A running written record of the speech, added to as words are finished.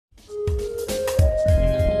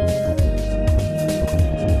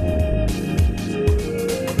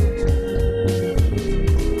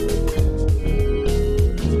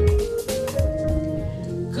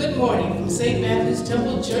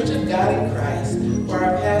prayers for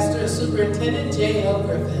our pastor and superintendent, J.L.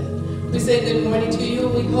 Griffin. We say good morning to you,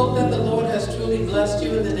 and we hope that the Lord has truly blessed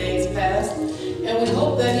you in the days past, and we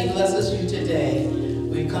hope that he blesses you today.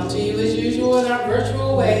 We come to you as usual in our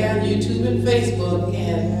virtual way on YouTube and Facebook,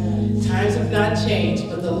 and times have not changed,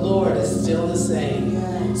 but the Lord is still the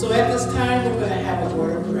same. So at this time, we're going to have a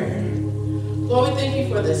word of prayer. Lord, we thank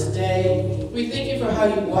you for this day. We thank you for how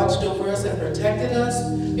you watched over us and protected us.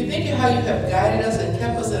 We thank you how you have guided us and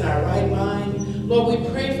kept us in our right mind. Lord, we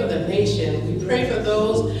pray for the nation. We pray for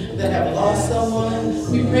those that have lost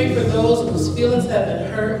someone. We pray for those whose feelings have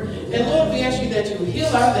been hurt. And Lord, we ask you that you heal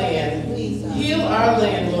our land. Heal our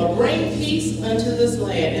land, Lord. Bring peace unto this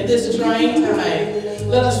land in this trying time.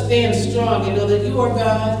 Let us stand strong and know that you are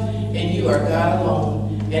God and you are God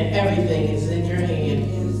alone. And everything is in your hand.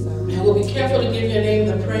 And we'll be careful to give your name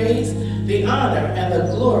the praise, the honor, and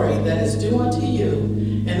the glory that is due unto you.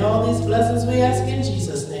 And all these blessings we ask in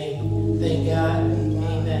Jesus' name. Thank God.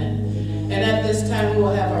 Amen. And at this time, we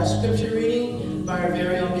will have our scripture reading by our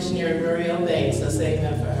very own missionary, Muriel Banks. Let's say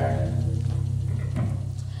amen for her.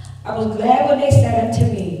 I was glad when they said unto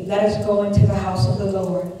me, let us go into the house of the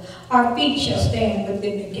Lord. Our feet shall stand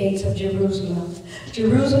within the gates of Jerusalem.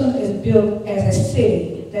 Jerusalem is built as a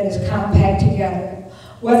city that is compact together.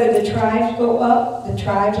 Whether the tribes go up, the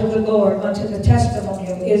tribes of the Lord, unto the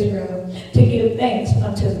testimony of Israel, to give thanks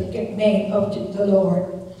unto the name of the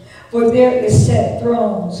Lord. For there is set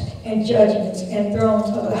thrones and judgments and thrones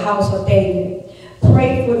of the house of David.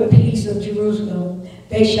 Pray for the peace of Jerusalem.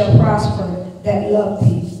 They shall prosper that love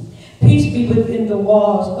thee. Peace be within the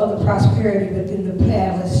walls of the prosperity within the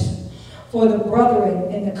palace. For the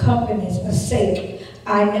brethren and the company's sake,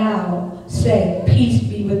 I now say, peace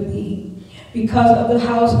be with thee. Because of the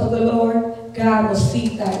house of the Lord, God will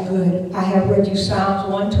seek thy good. I have read you Psalms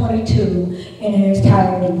 122 in its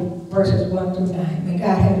entirety, verses 1 through 9. May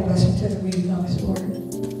God have a blessing to the reading of his word.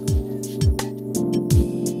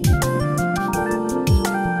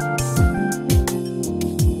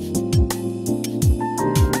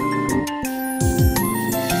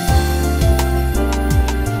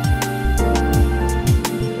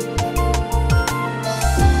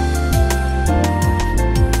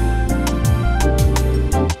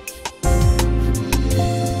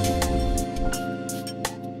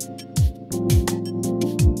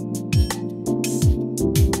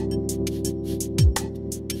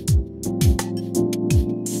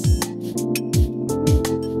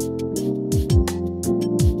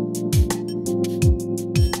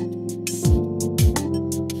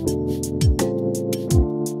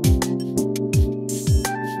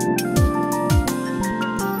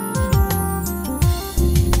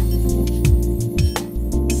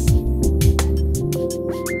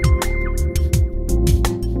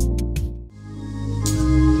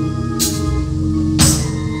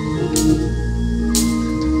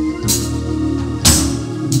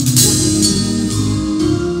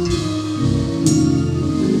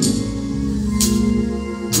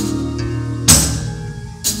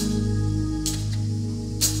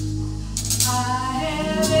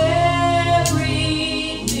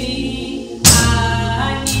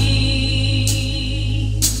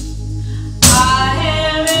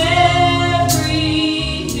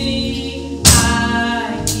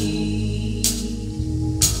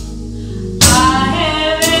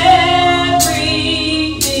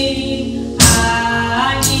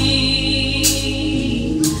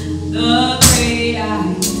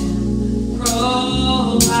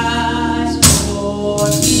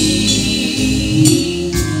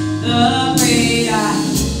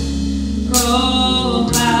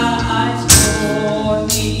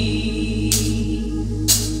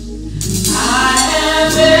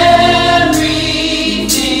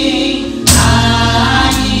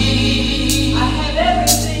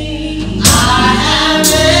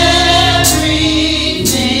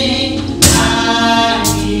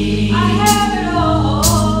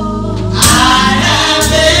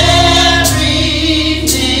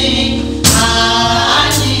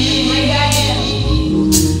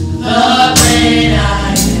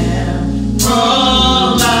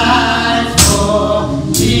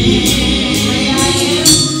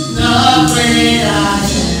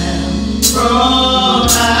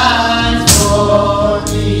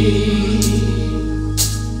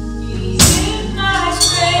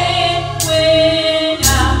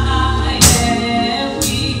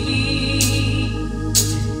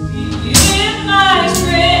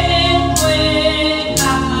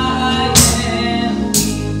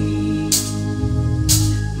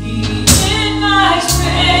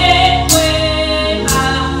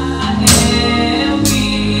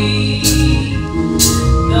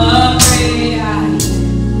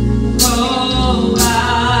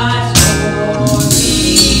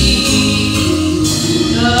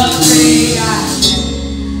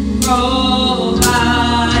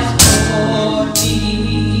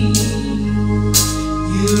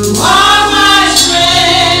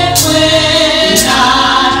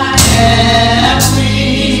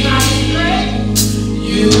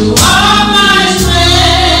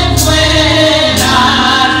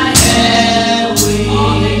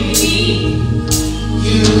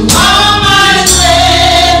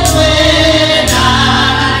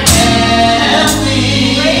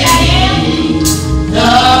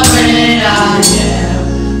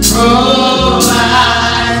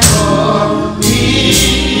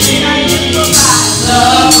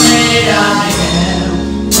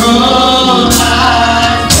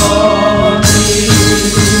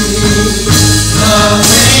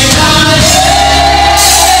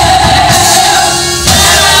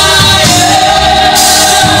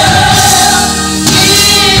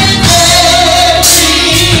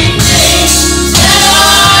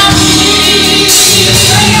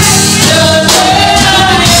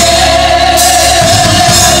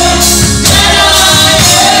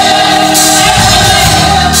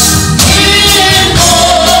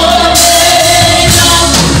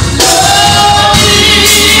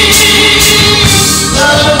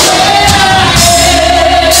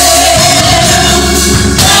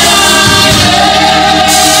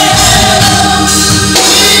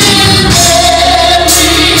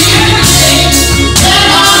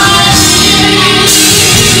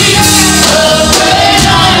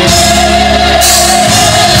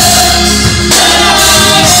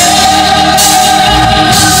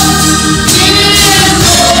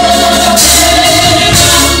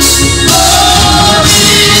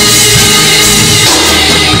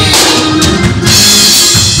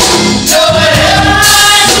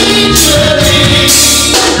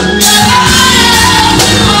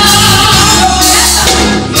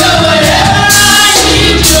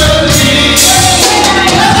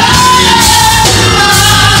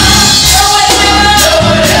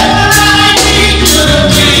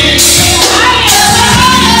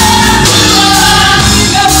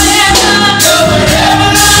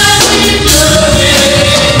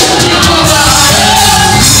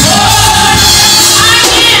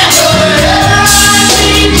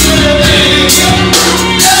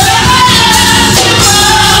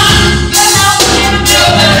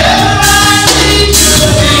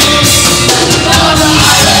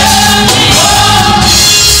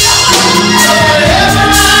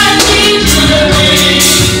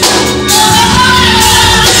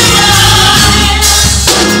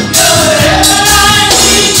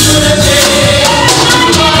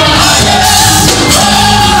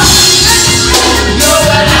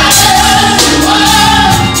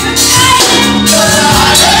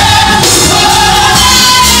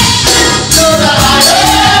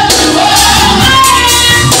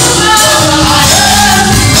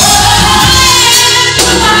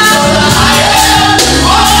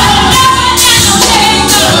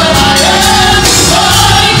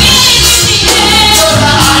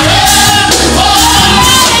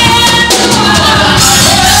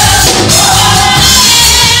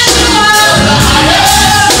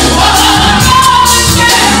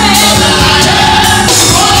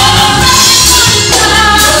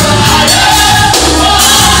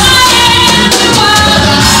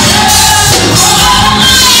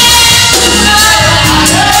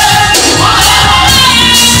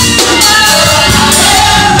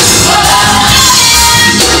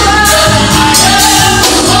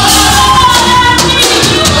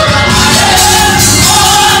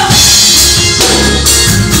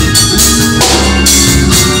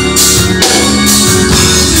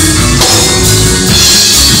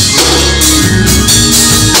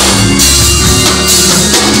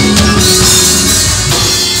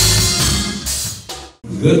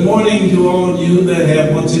 Good morning to all of you that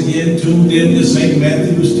have once again tuned in to St.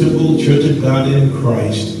 Matthew's Temple Church of God in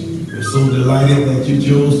Christ. We're so delighted that you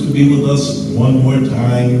chose to be with us one more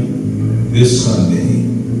time this Sunday.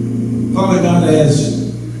 Father God,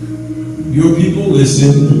 as your people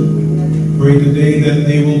listen, pray today that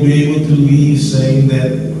they will be able to leave saying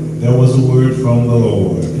that there was a word from the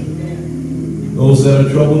Lord. Those that are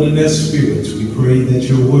troubled in their spirits, we pray that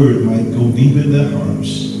your word might go deep in their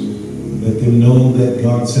hearts. Let them know that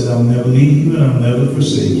God said, I'll never leave you and I'll never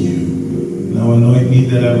forsake you. Now anoint me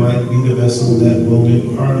that I might be the vessel that will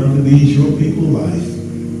impart unto these your people life.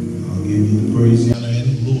 I'll give you the praise, the honor, and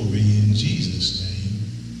the glory in Jesus' name.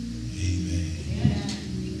 Amen.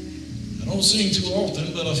 I don't sing too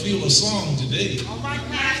often, but I feel a song today. All right,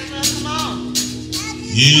 Pastor, come on.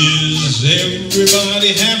 Is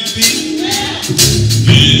everybody happy?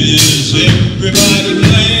 Is everybody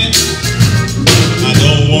glad? I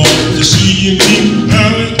don't want to see you keep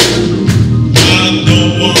married. I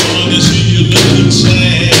don't want to see you looking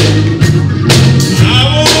sad. I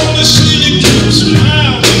want to see you keep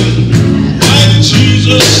smiling like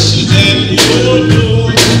Jesus is at your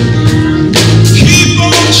door. Keep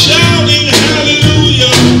on shouting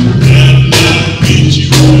hallelujah, and I'll meet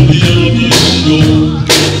you on the other shore.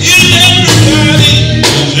 Is everybody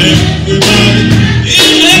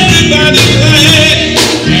glad?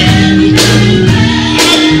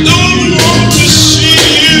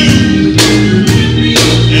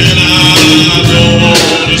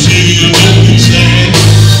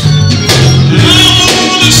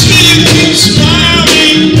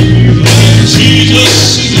 Smiling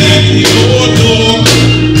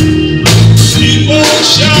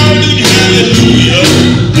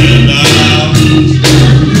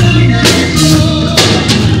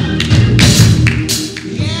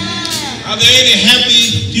Are there any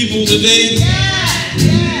happy people today?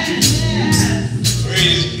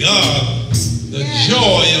 Praise God. The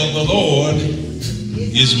joy of the Lord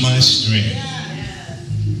is my strength.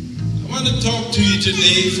 I want to talk to you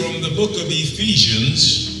today from the book of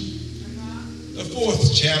Ephesians, the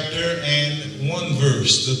 4th chapter and one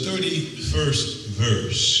verse, the 31st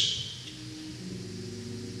verse.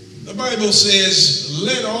 The Bible says,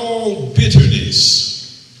 let all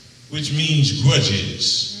bitterness, which means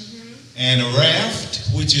grudges, and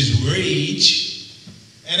wrath, which is rage,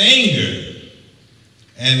 and anger,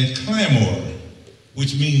 and clamor,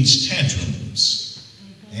 which means tantrums,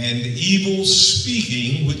 and evil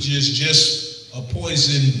speaking, which is just a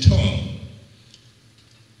poisoned tongue.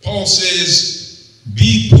 Paul says,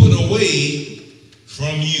 be put away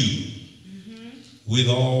from you with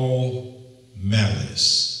all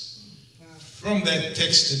malice. From that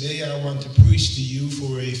text today, I want to preach to you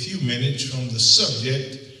for a few minutes from the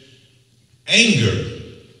subject, anger.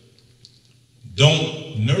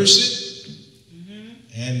 Don't nurse it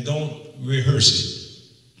and don't rehearse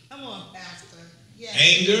it. Come on, Pastor. Yes.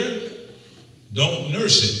 Anger, don't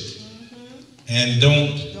nurse it and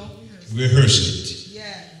don't rehearse it.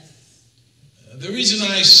 Yes. The reason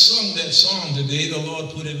I sung that song today, the Lord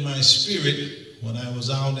put in my spirit when I was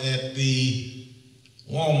out at the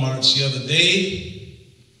Walmarts the other day,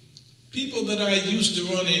 people that I used to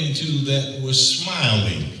run into that were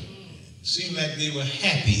smiling, seemed like they were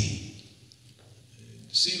happy.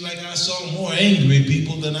 It seemed like I saw more angry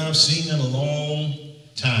people than I've seen in a long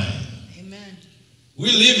time. Amen.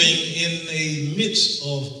 We're living in the midst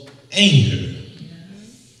of anger.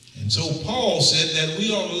 And so Paul said that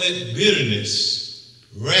we ought to let bitterness,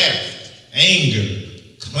 wrath, anger,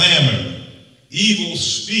 clamor, evil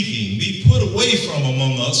speaking be put away from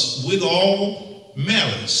among us with all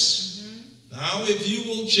malice. Now, if you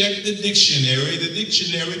will check the dictionary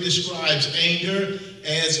describes anger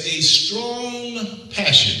as a strong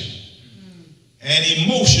passion, an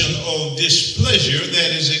emotion of displeasure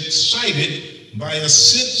that is excited by a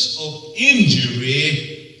sense of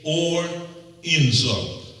injury or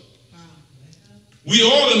insult. We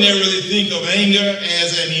ordinarily think of anger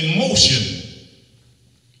as an emotion.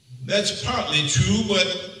 That's partly true, but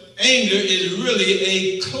anger is really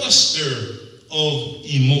a cluster of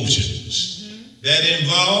emotions that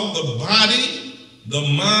involve the body, the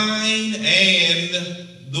mind, and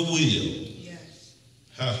the will. Yes.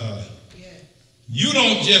 Yes. You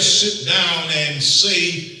don't just sit down and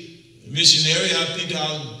say, missionary, I think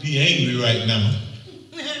I'll be angry right now.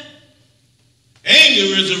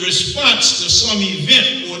 Anger is a response to some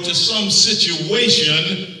event or to some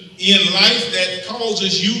situation in life that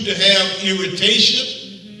causes you to have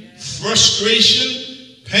irritation,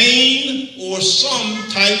 frustration, pain, or some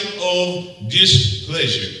type of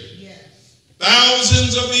displeasure. Yes.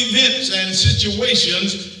 Thousands of events and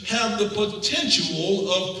situations have the potential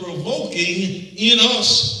of provoking in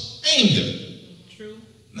us anger. True.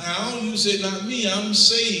 Now, you say, not me, I'm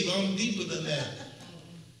saved, I'm deeper than that.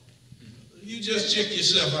 You just check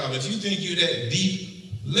yourself out. If you think you're that deep,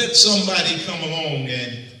 let somebody come along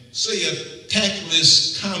and say a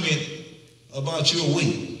tactless comment about your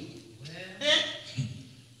weight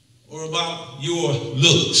or about your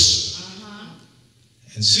looks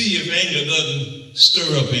and see if anger doesn't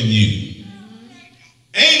stir up in you.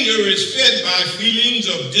 Anger is fed by feelings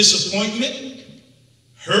of disappointment,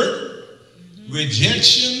 hurt,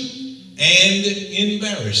 rejection, and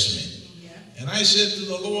embarrassment. And I said to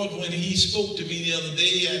the Lord when he spoke to me the other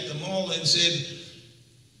day at the mall and said,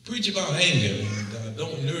 preach about anger and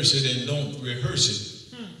don't nurse it and don't rehearse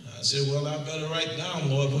it. I said, well, I better write down,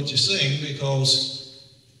 Lord, what you're saying, because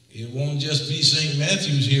it won't just be St.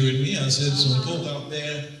 Matthew's hearing me. I said, some folk out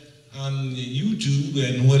there on YouTube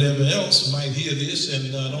and whatever else might hear this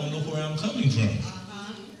and don't know where I'm coming from.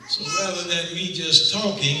 So rather than me just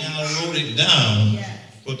talking, I wrote it down,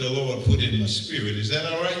 what the Lord put in my spirit. Is that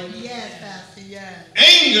all right? Yes, Pastor, yes.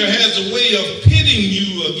 Anger has a way of pitting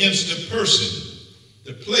you against the person,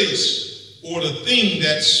 the place, or the thing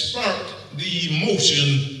that sparked the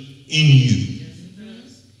emotion in you.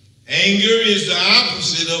 Anger is the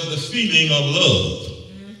opposite of the feeling of love.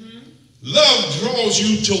 Love draws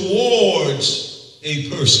you towards a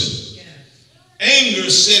person. Anger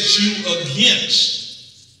sets you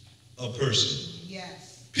against a person.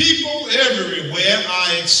 People everywhere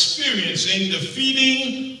are experiencing the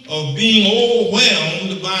feeling of being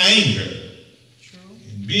overwhelmed by anger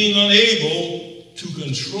and being unable to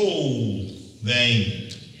control the anger.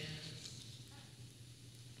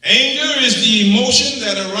 Anger is the emotion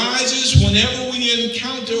that arises whenever we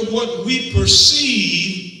encounter what we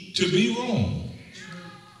perceive to be wrong.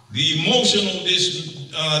 The emotional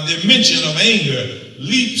dimension of anger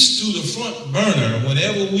leaps to the front burner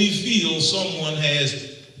whenever we feel someone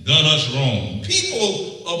has done us wrong.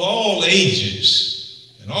 People of all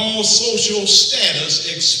ages and all social status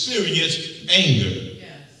experience anger.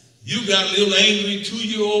 You got little angry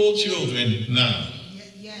 2-year-old children now.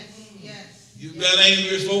 Yes. You've got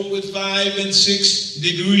angry folk with 5 and 6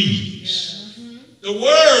 degrees. The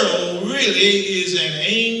world really is an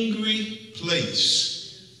angry place.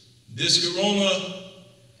 This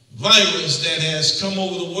coronavirus that has come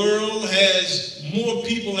over the world has more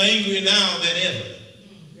people angry now than ever.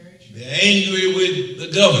 They're angry with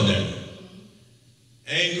the governor,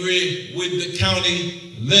 angry with the county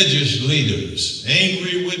legislators,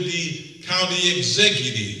 angry with the county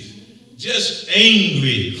executive, just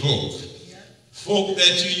angry folk. Folk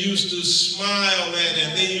that you used to smile at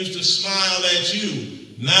and they used to smile at you.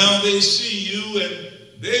 Now they see you and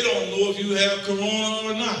they don't know if you have corona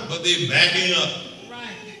or not, but they're backing up.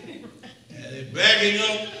 Right. And they're backing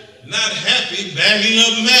up, not happy, backing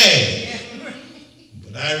up mad.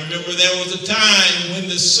 But I remember there was a time when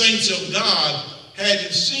the saints of God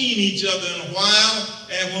hadn't seen each other in a while,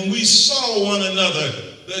 and when we saw one another,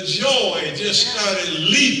 the joy just started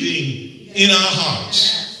leaping in our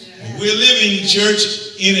hearts. We're living, church,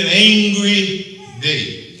 in an angry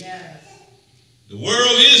day. The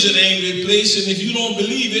world is an angry place, and if you don't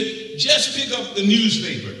believe it, just pick up the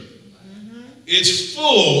newspaper. It's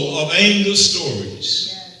full of anger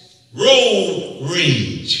stories. Road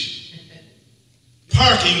rage,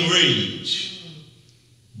 parking rage,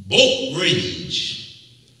 boat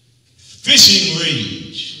rage, fishing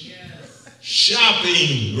rage,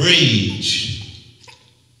 shopping rage,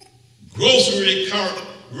 grocery cart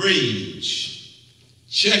rage,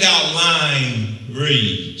 checkout line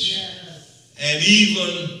rage, and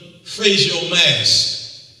even facial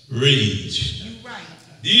mask rage.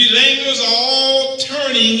 These angers are all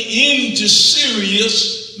turning into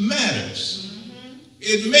serious matters.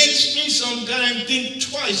 It makes me sometimes think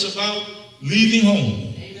twice about leaving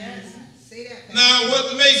home. Now,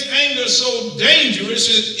 what makes anger so dangerous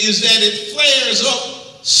is that it flares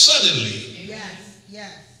up suddenly,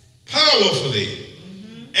 powerfully,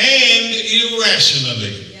 and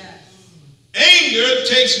irrationally. Anger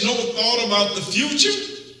takes no thought about the future,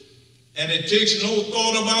 and it takes no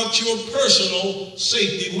thought about your personal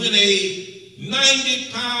safety. When a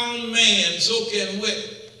 90-pound man soaking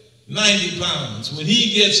wet 90 pounds, when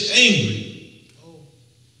he gets angry,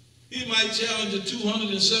 he might challenge a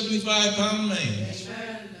 275-pound man. That's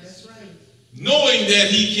right. Knowing that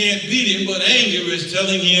he can't beat him, but anger is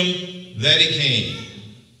telling him that he can.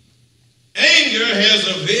 Anger has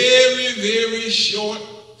a very, very short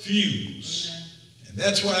fuse. And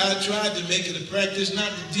that's why I tried to make it a practice not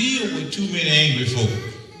to deal with too many angry folk.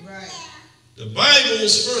 The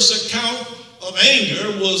Bible's first account of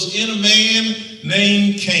anger was in a man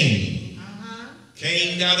named Cain.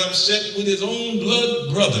 Cain got upset with his own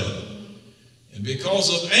blood brother. And because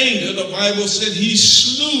of anger, the Bible said he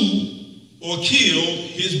slew or killed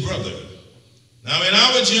his brother. Now in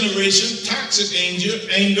our generation, toxic anger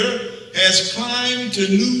has climbed to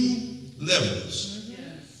new levels.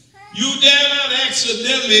 You dare not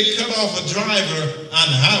accidentally cut off a driver on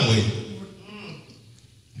the highway,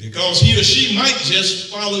 because he or she might just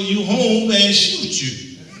follow you home and shoot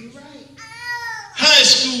you. High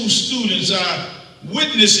school students are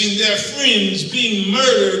witnessing their friends being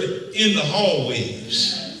murdered in the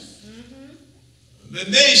hallways. The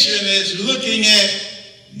nation is looking at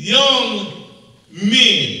young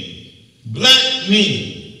men, black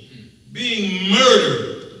men, being murdered,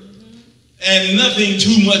 and nothing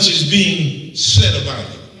too much is being said about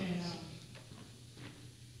it.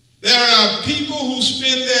 There are people who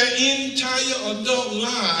spend their entire adult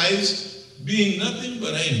lives being nothing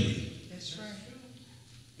but angry.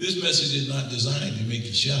 This message is not designed to make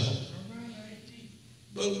you shout.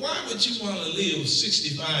 But why would you want to live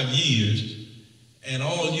 65 years and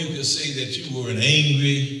all you can say that you were an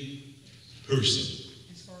angry person?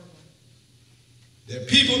 There are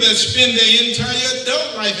people that spend their entire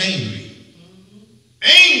adult life angry.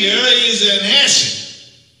 Anger is an acid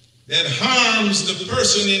that harms the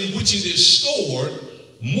person in which it is stored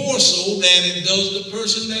more so than it does the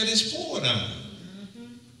person that is poured on.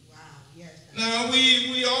 Now,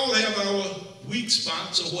 we all have our weak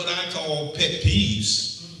spots, or what I call pet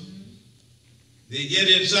peeves. They get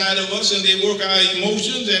inside of us and they work our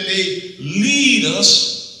emotions and they lead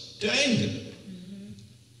us to anger.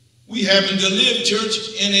 We happen to live, church,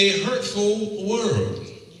 in a hurtful world.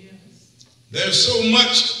 There's so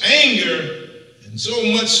much anger and so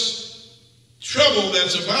much trouble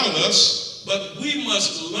that's about us, but we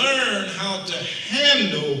must learn how to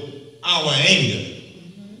handle our anger.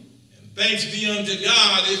 Thanks be unto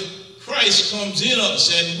God if Christ comes in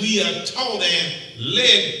us and we are taught and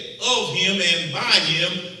led of him and by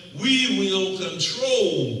him, we will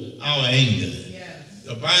control our anger. Yes.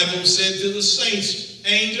 The Bible said to the saints,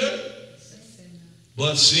 anger,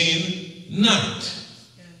 but sin not.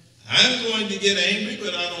 I'm going to get angry,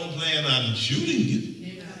 but I don't plan on shooting you.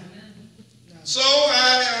 So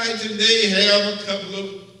I today have a couple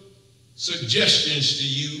of suggestions to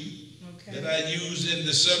you that I use in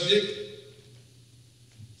the subject.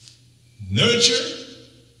 Nurture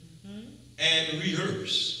and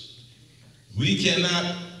rehearse. We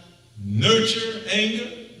cannot nurture anger,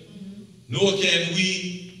 nor can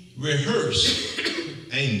we rehearse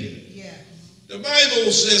anger. Yes. The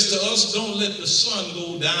Bible says to us, don't let the sun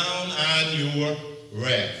go down on your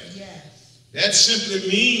wrath. Yes. That simply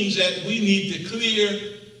means that we need to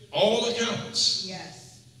clear all accounts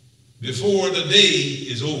Yes. before the day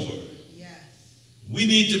is over. Yes. We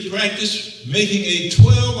need to practice making a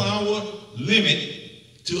 12-hour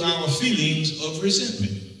limit to our feelings of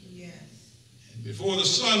resentment. Yes. Before the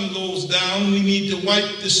sun goes down, we need to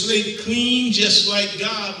wipe the slate clean, just like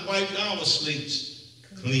God wiped our slates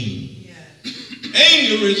clean. Yes.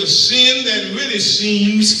 Anger is a sin that really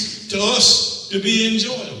seems to us to be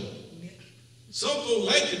enjoyable. Some people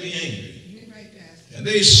like to be angry, You're right, Pastor. and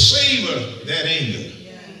they savor that anger.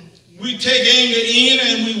 Yeah. We take anger in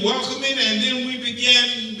and we welcome it, and then we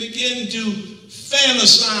begin to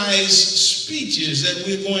fantasize speeches that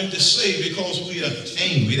we're going to say because we are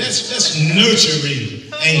angry. That's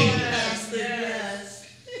nurturing anger. Yes.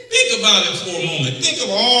 Think about it for a moment. Think of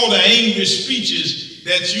all the angry speeches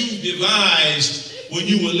that you devised when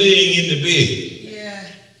you were laying in the bed, Yeah.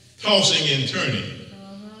 tossing and turning.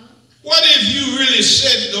 What if you really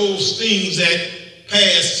said those things that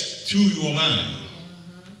passed through your mind?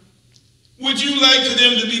 Would you like for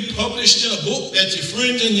them to be published in a book that your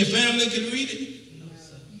friends and your family could read it?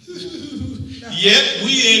 Yet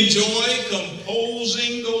we enjoy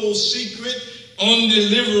composing those secret,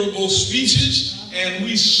 undeliverable speeches, and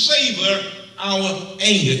we savor our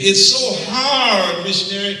anger. It's so hard,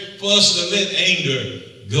 missionary, for us to let anger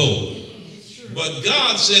go. But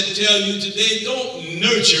God said, tell you today, don't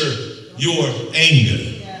nurture your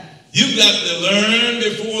anger. You've got to learn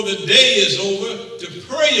before the day is over to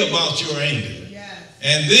pray about your anger.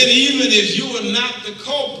 And then even if you are not the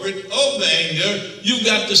culprit of the anger, you've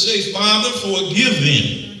got to say, Father, forgive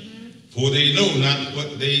them, for they know not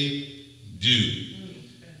what they do.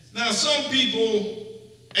 Now, some people,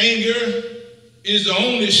 anger is the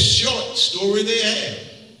only short story they have.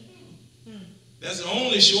 That's the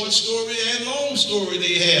only short story and long story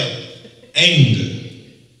they have, anger.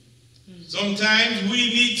 Sometimes we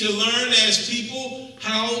need to learn as people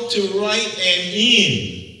how to write an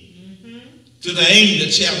end to the anger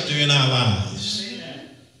chapter in our lives.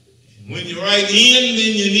 When you write in,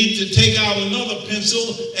 then you need to take out another pencil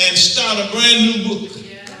and start a brand new book.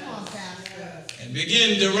 And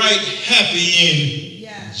begin to write happy in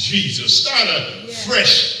Jesus. Start a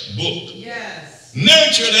fresh book.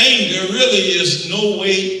 Nurtured anger really is no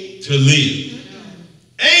way to live.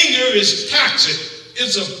 Anger is toxic.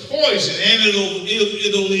 It's a poison, and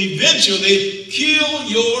it'll eventually kill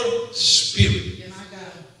your spirit.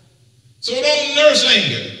 So don't nurse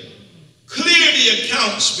anger. Clear the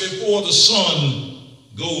accounts before the sun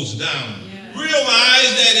goes down.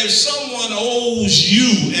 Realize that if someone owes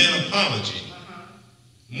you an apology,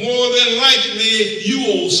 more than likely you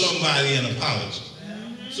owe somebody an apology.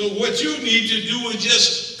 So what you need to do is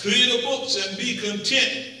just clear the books and be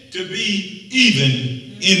content to be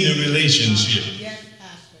even in the relationship.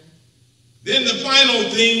 Then the final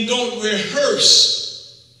thing, don't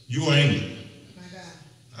rehearse your anger.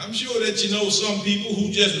 I'm sure that you know some people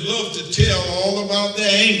who just love to tell all about their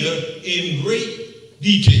anger in great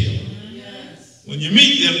detail. When you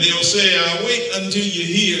meet them, they'll say, I'll wait until you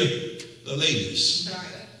hear the latest.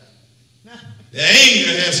 The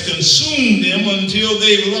anger has consumed them until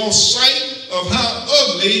they've lost sight of how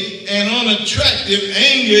ugly and unattractive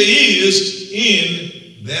anger is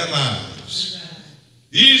in their lives.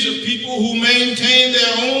 These are people who maintain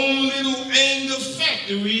their own little anger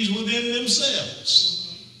factories within themselves.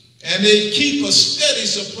 And they keep a steady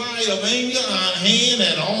supply of anger on hand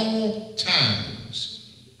at all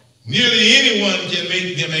times. Nearly anyone can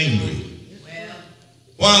make them angry.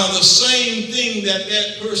 While the same thing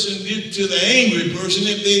that person did to the angry person,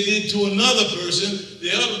 if they did to another person,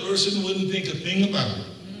 the other person wouldn't think a thing about it.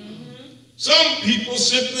 Some people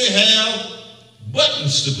simply have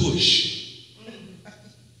buttons to push.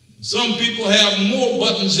 Some people have more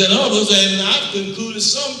buttons than others, and I've concluded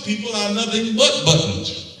some people are nothing but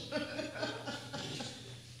buttons.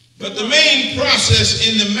 But the main process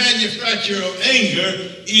in the manufacture of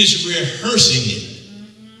anger is rehearsing it.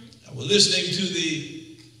 I was listening to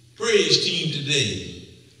the praise team today,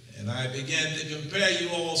 and I began to compare you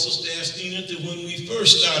all, Sister Astina, to when we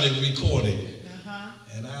first started recording.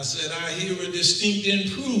 And I said, I hear a distinct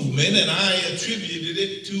improvement, and I attributed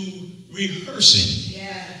it to rehearsing.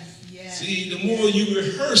 Yes, yes. See, the more you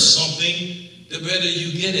rehearse something, the better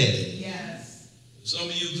you get at it. Yes. Some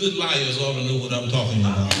of you good liars ought to know what I'm talking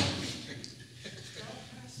about.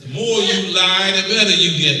 The more you lie, the better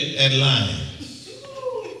you get at lying.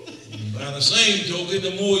 By the same token,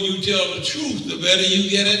 the more you tell the truth, the better you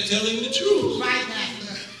get at telling the truth. Right,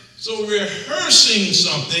 Pastor. So rehearsing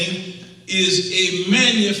something is a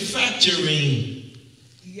manufacturing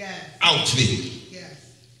outfit.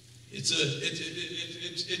 Yes. It's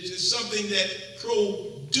something that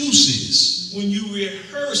produces. When you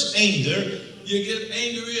rehearse anger, you get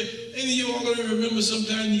angrier. And you all gotta remember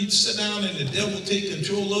sometimes you sit down and the devil take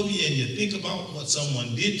control of you and you think about what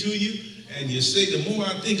someone did to you and you say, the more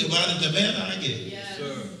I think about it, the better I get. Yes.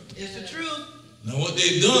 Sure. It's the truth. Now what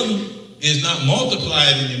they've done is not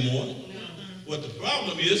multiplied anymore. What the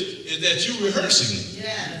problem is that you're rehearsing it.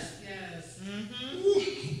 Yes. Yes.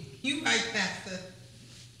 Mm-hmm. You right, Pastor.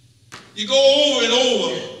 You go over and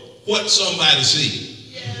over what somebody said.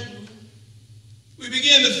 Yes. We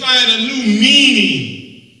begin to find a new meaning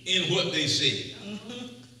in what they said.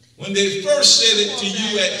 When they first said it to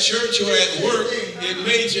you at church or at work, it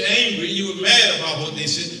made you angry. You were mad about what they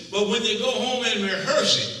said. But when you go home and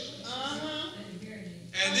rehearse it,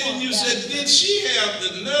 and then you said, did she have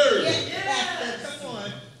the nerve? Yes. Come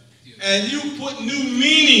on. And you put new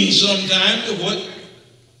meaning sometimes to what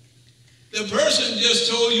the person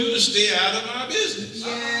just told you to stay out of my business.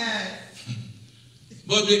 Yes.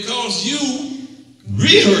 But because you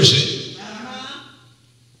rehearse it,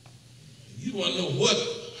 you want to know what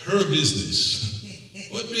her business.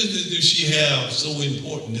 What business does she have so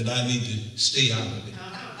important that I need to stay out of it?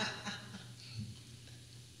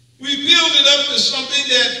 We build it up to something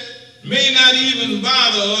that may not even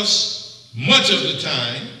bother us much of the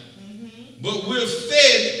time, but we're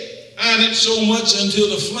fed on it so much until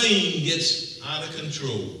the flame gets out of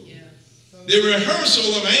control. Yes. The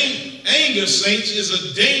rehearsal of anger, saints, is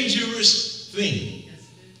a dangerous thing.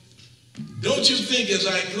 Don't you think, as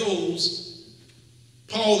I close,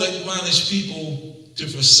 Paul admonished people to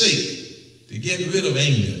forsake, to get rid of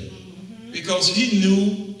anger, because he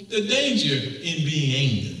knew the danger in being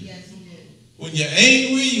angry. Yes, he did. When you're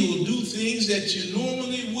angry, you will do things that you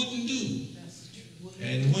normally wouldn't do. That's true.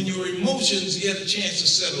 And when your emotions get a chance to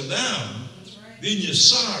settle down, then you're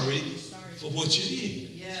sorry for what you did.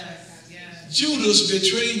 Yes. Yes. Judas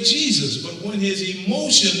betrayed Jesus, but when his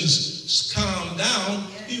emotions calmed down,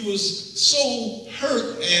 he was so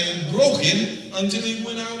hurt and broken until he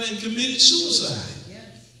went out and committed suicide.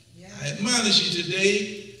 Yes. Yes. I admonish you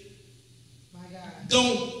today, My God.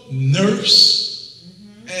 don't nurse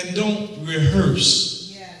and don't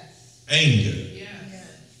rehearse Yes. anger. Yes.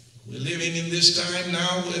 We're living in this time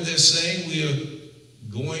now where they're saying we are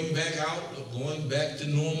going back out or going back to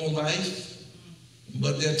normal life,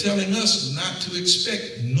 but they're telling us not to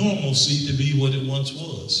expect normalcy to be what it once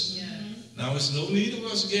was. Yes. Now, it's no need of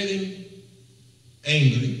us getting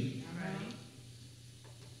angry. All right.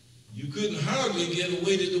 You couldn't hardly get a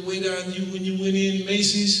waiter to wait on you when you went in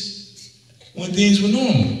Macy's when things were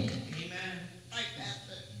normal. Amen. Right,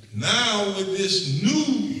 Pastor. Now, with this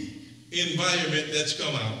new environment that's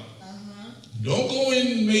come out, don't go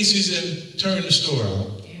in Macy's and turn the store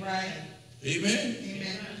out. Right. Amen?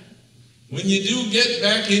 Amen. When you do get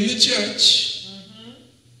back in the church,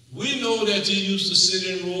 we know that you used to sit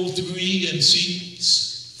in row 3 and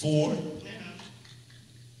seats 4.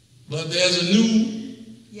 But there's a new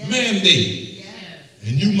mandate. Yes.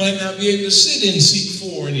 And you might not be able to sit in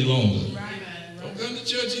seat 4 any longer. Right. Don't come to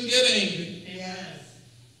church and get angry. Yes.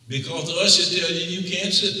 Because the usher tells you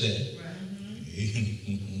can't sit there.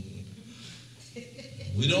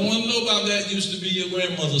 We don't want to know about that. Used to be your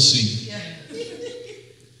grandmother's seat. Yes.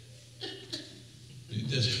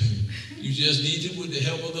 You just need to, with the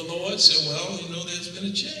help of the Lord, say, well, you know, there's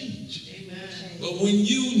been a change. Amen. But when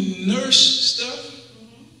you nurse stuff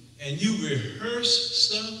and you rehearse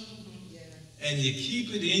stuff and you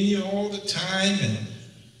keep it in you all the time, and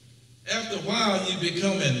after a while you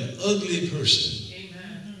become an ugly person.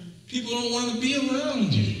 Amen. People don't want to be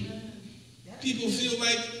around you. People feel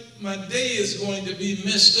like my day is going to be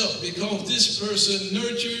messed up because this person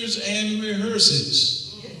nurtures and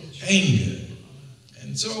rehearses anger.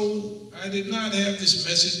 And so I did not have this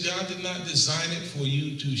message. God did not design it for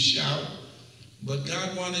you to shout, but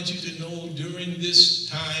God wanted you to know during this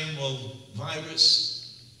time of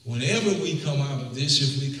virus whenever we come out of this,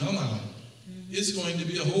 if we come out, it's going to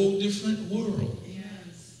be a whole different world.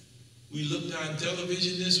 Yes. We looked on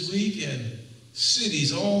television this week, and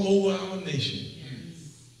cities all over our nation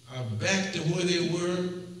are back to where they were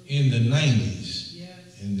in the 90s,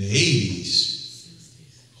 in the 80s.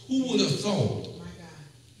 Who would have thought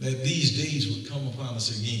that these days would come upon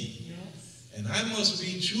us again? And I must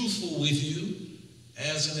be truthful with you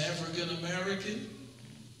as an African American.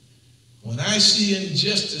 When I see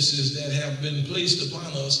injustices that have been placed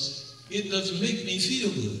upon us, it doesn't make me feel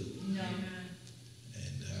good. No.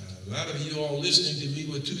 And a lot of you all listening to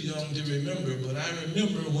me were too young to remember, but I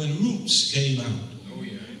remember when Roots came out. Oh,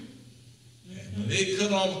 yeah. And when they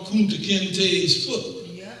cut off Kunta Kinte's foot.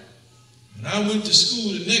 Yeah. And I went to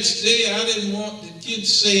school the next day, I didn't want the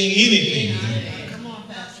kids saying anything. Come on,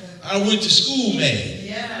 Pastor. I went to school mad.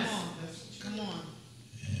 Yes. Come on.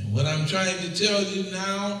 And what I'm trying to tell you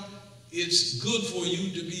now, it's good for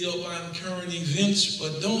you to be up on current events,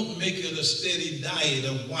 but don't make it a steady diet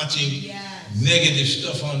of watching negative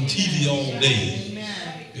stuff on TV all day.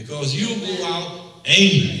 Amen. Because you'll go out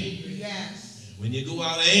angry. Yes. When you go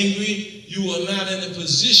out angry, you are not in a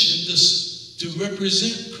position to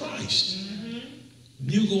represent Christ. When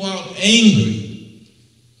you go out angry,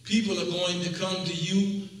 people are going to come to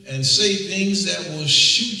you and say things that will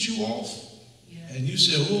shoot you off. And you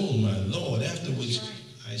say, oh my Lord, afterwards,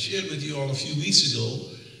 I shared with you all a few weeks ago,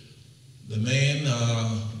 the man,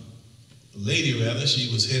 lady rather,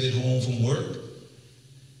 she was headed home from work.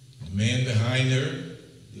 The man behind her,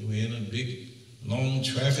 they were in a big, long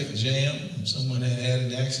traffic jam. Someone had had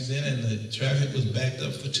an accident and the traffic was backed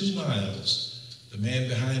up for 2 miles. The man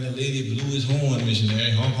behind the lady blew his horn,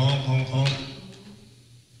 missionary, honk, honk, honk, honk.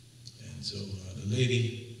 And so the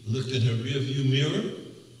lady looked at her rearview mirror,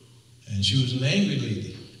 and she was an angry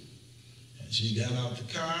lady. And she got out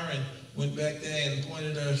the car and went back there and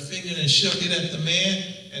pointed her finger and shook it at the man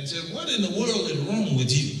and said, what in the world is wrong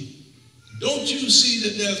with you? Don't you see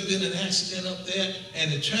that there's been an accident up there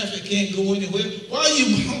and the traffic can't go anywhere? Why are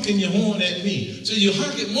you honking your horn at me? So you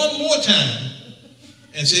honk it one more time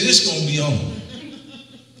and say, this is going to be on.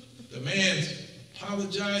 The man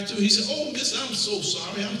apologized to her. He said, oh, miss, I'm so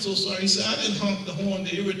sorry. I'm so sorry. He said, I didn't honk the horn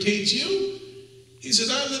to irritate you. He said,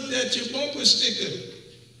 I looked at your bumper sticker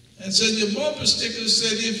and said, your bumper sticker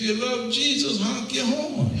said, if you love Jesus, honk your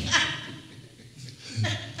horn.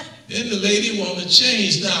 Then the lady wanted to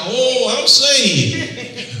change. Now, oh, I'm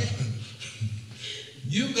saved.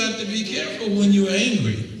 You've got to be careful when you're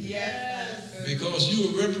angry. Yes. Because you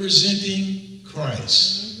are representing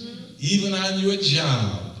Christ. Even on your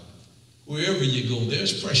job, wherever you go,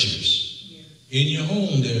 there's pressures. In your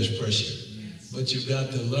home, there's pressure. But you've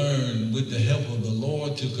got to learn, with the help of the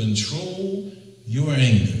Lord, to control your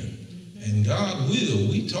anger. And God will.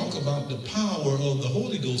 We talk about the power of the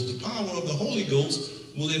Holy Ghost. The power of the Holy Ghost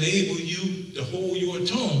will enable you to hold your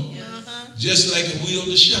tongue, just like a wheel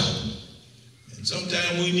to shout. And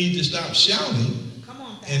sometimes we need to stop shouting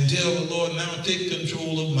and tell the Lord, now take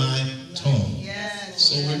control of my tongue. Yes.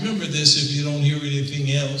 So remember this if you don't hear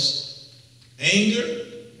anything else. Anger,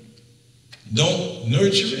 don't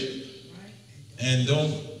nurture it, and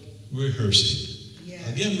don't rehearse it. Yes.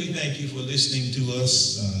 Again, we thank you for listening to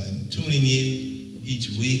us and tuning in each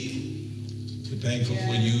week. We're thankful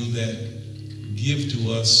for you that give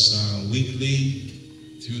to us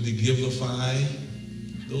weekly through the Givelify.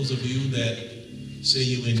 Those of you that say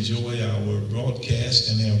you enjoy our broadcast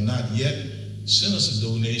and have not yet sent us a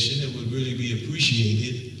donation, it would really be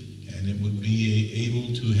appreciated, and it would be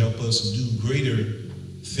able to help us do greater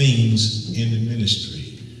things in the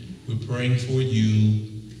ministry. We're praying for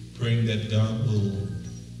you, praying that God will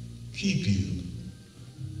keep you.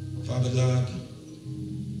 Father God,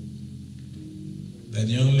 that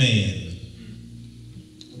young man,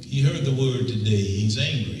 he heard the word today. He's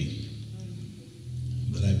angry.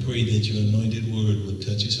 But I pray that your anointed word would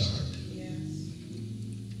touch his heart. Yes.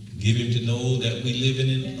 Give him to know that we live in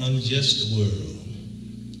an unjust world.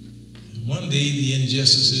 One day the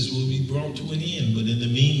injustices will be brought to an end, but in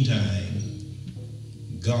the meantime,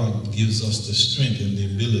 God gives us the strength and the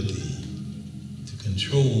ability to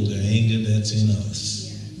control the anger that's in us.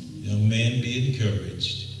 Yes. Young man, be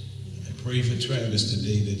encouraged. I pray for Travis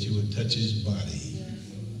today that you would touch his body.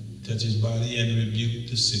 Touch his body and rebuke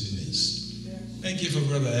the sickness. Yes. Thank you for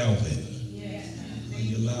Brother Alvin. Yes.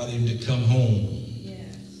 You allowed him to come home.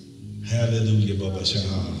 Yes. Hallelujah, Baba Shah.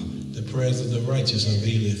 The prayers of the righteous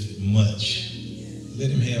availeth much. Yes.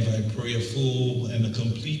 Let him have, I pray, a full and a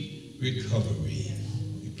complete recovery. Yes.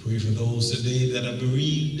 We pray for those today that are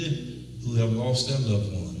bereaved, who have lost their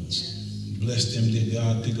loved ones. Yes. Bless them, dear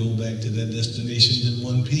God, to go back to their destinations in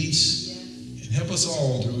one piece. Yes. And Help us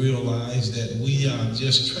all to realize that we are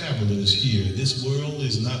just travelers here. This world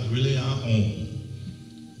is not really our home.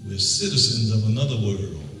 We're citizens of another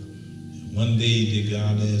world. And one day, dear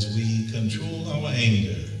God, as we control our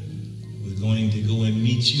anger, we're going to go and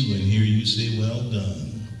meet you and hear you say, well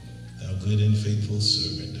done, thou good and faithful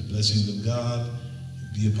servant. The blessings of God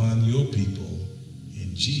be upon your people.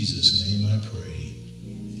 In Jesus' name I pray.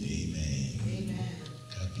 Amen. Amen.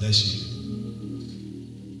 God bless you.